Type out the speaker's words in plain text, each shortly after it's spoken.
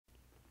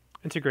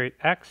Integrate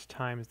x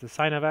times the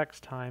sine of x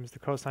times the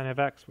cosine of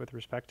x with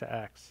respect to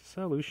x.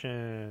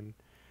 Solution.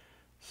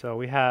 So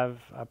we have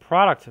a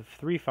product of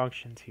three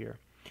functions here.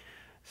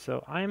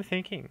 So I am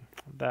thinking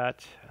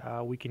that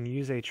we can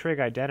use a trig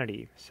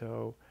identity.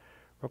 So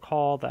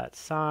recall that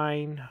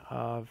sine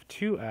of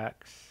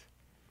 2x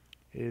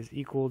is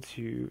equal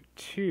to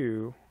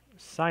 2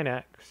 sine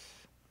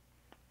x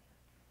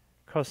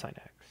cosine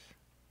x.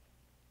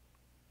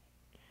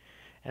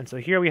 And so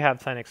here we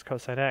have sine x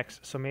cosine x,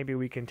 so maybe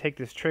we can take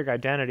this trig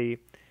identity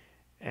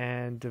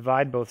and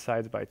divide both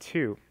sides by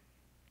 2.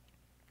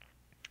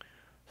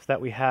 So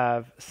that we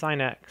have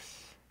sine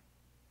x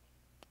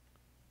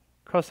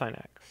cosine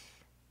x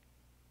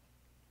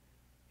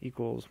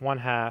equals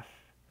 1/2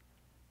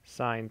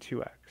 sine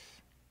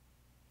 2x.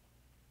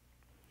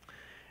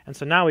 And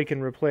so now we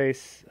can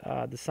replace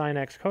the sine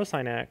x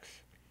cosine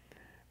x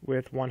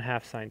with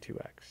 1/2 sine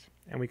 2x.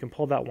 And we can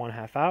pull that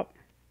 1/2 out.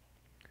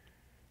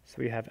 So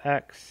we have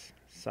x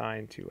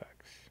sine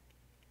 2x.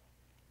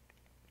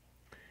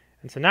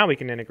 And so now we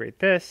can integrate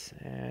this,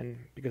 and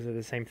because of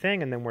the same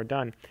thing, and then we're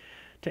done.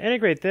 To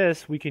integrate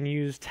this, we can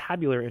use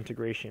tabular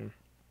integration,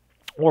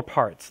 or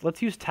parts.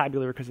 Let's use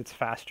tabular because it's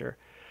faster.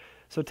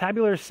 So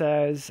tabular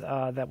says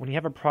that when you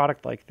have a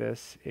product like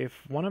this,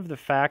 if one of the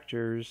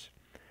factors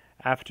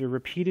after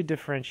repeated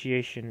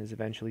differentiation is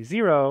eventually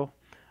 0,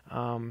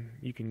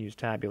 you can use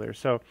tabular.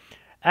 So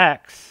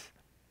x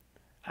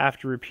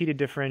after repeated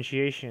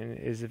differentiation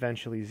is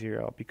eventually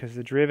 0 because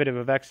the derivative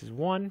of x is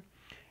 1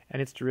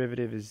 and its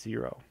derivative is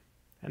 0.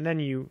 And then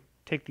you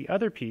take the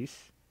other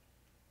piece,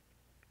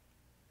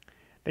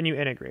 then you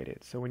integrate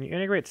it. So when you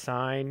integrate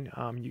sine,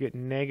 you get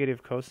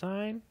negative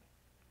cosine,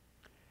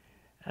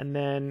 and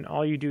then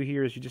all you do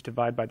here is you just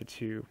divide by the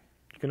 2.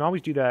 You can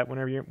always do that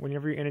whenever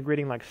you're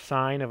integrating like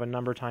sine of a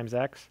number times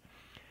x.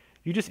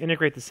 You just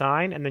integrate the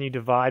sine and then you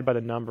divide by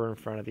the number in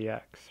front of the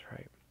x,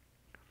 right?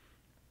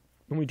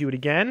 When we do it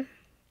again,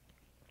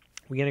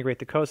 we integrate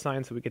the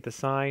cosine, so we get the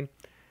sine,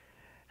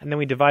 and then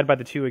we divide by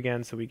the 2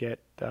 again, so we get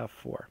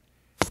 4.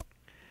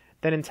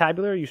 Then in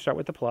tabular, you start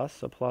with the plus,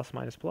 so plus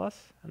minus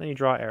plus, and then you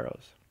draw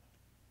arrows.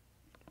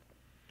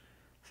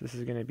 So this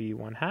is going to be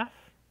 1/2.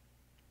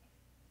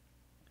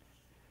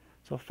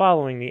 So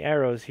following the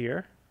arrows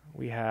here,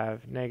 we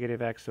have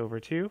negative x over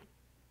 2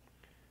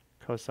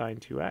 cosine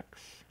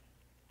 2x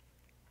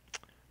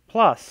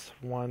plus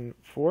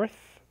 1/4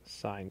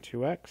 sine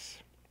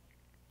 2x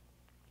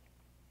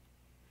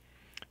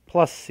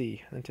plus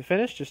c. And to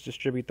finish, just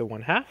distribute the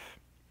 1/2.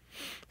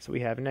 So we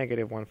have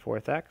negative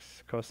 1/4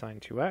 x cosine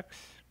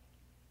 2x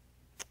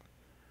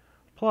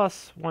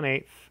plus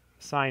 1/8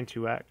 sine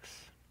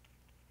 2x.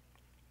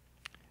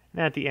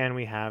 And at the end,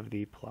 we have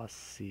the plus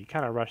c.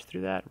 Kind of rushed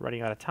through that,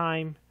 running out of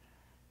time.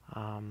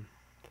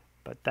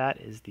 But that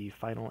is the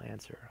final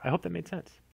answer. I hope that made sense.